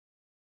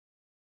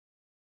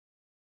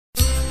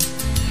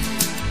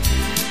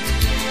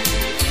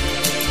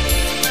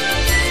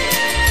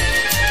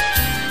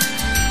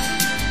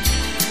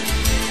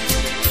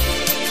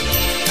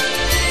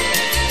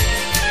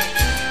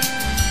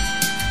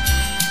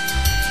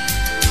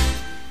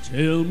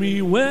Tell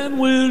me, when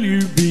will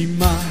you be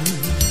mine?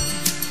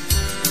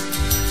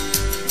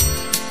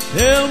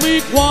 Tell me,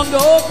 quando,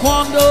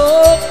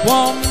 quando,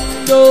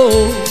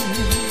 quando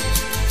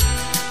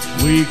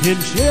we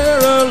can share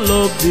a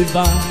love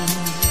divine.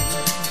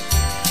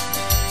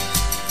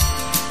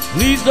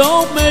 Please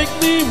don't make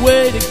me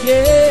wait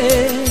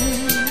again.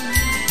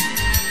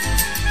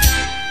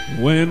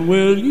 When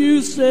will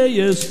you say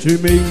yes to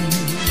me?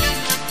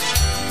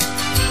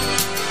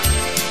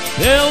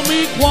 Tell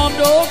me,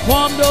 quando,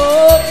 quando,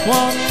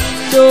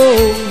 quando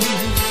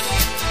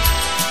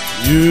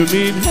you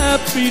mean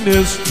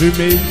happiness to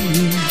me.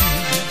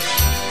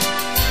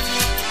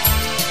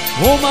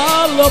 Oh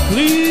my love,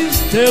 please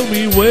tell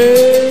me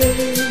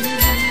when.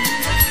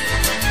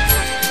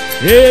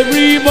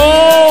 Every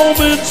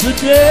moment's a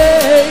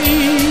day,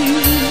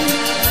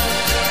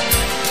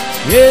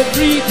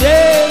 every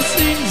day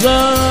seems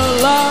a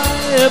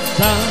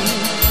lifetime.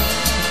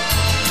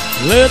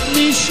 Let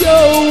me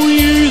show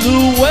you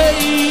the way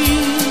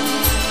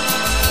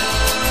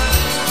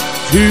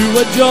to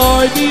a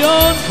joy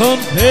beyond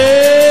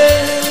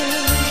compare.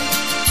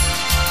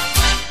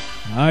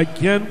 I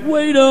can't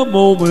wait a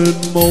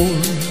moment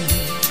more.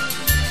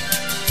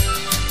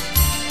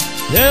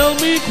 Tell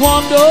me,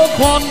 quando,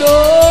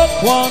 quando,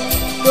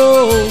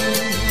 quando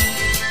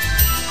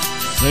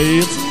say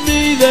it's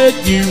me that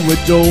you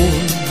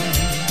adore.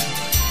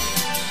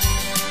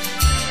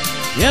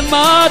 And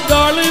my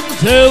darling,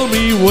 tell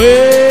me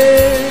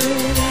when.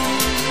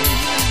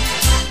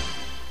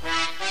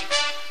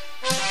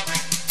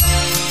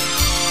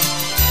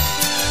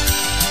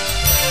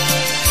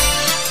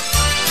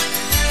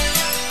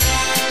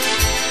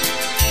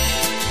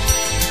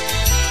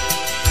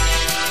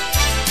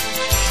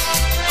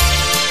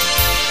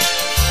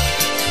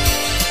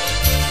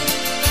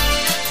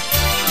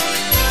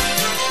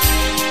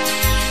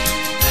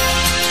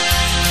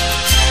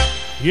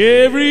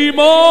 Every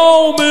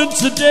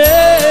moment's a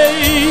day,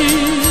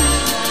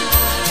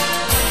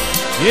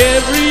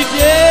 every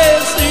day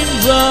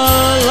seems a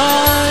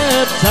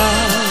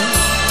lifetime.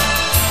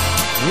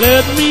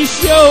 Let me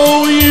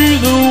show you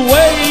the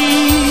way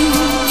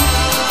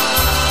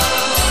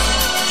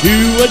to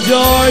a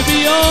joy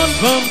beyond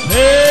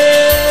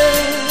compare.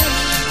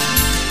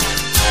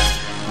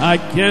 I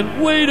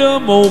can't wait a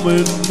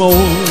moment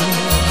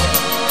more.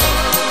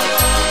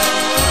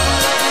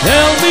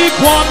 Tell me,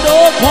 quando,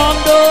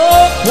 quando,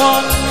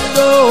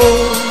 quando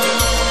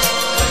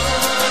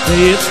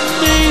say it's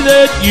me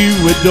that you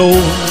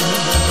adore.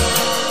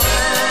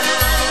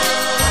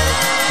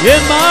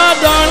 Yeah, my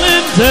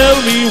darling, tell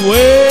me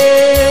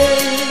when.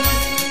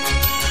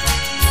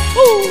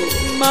 Oh,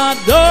 my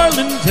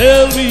darling,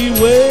 tell me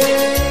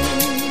when.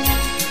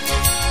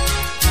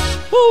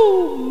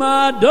 Oh,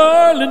 my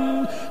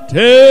darling,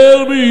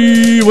 tell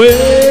me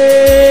when.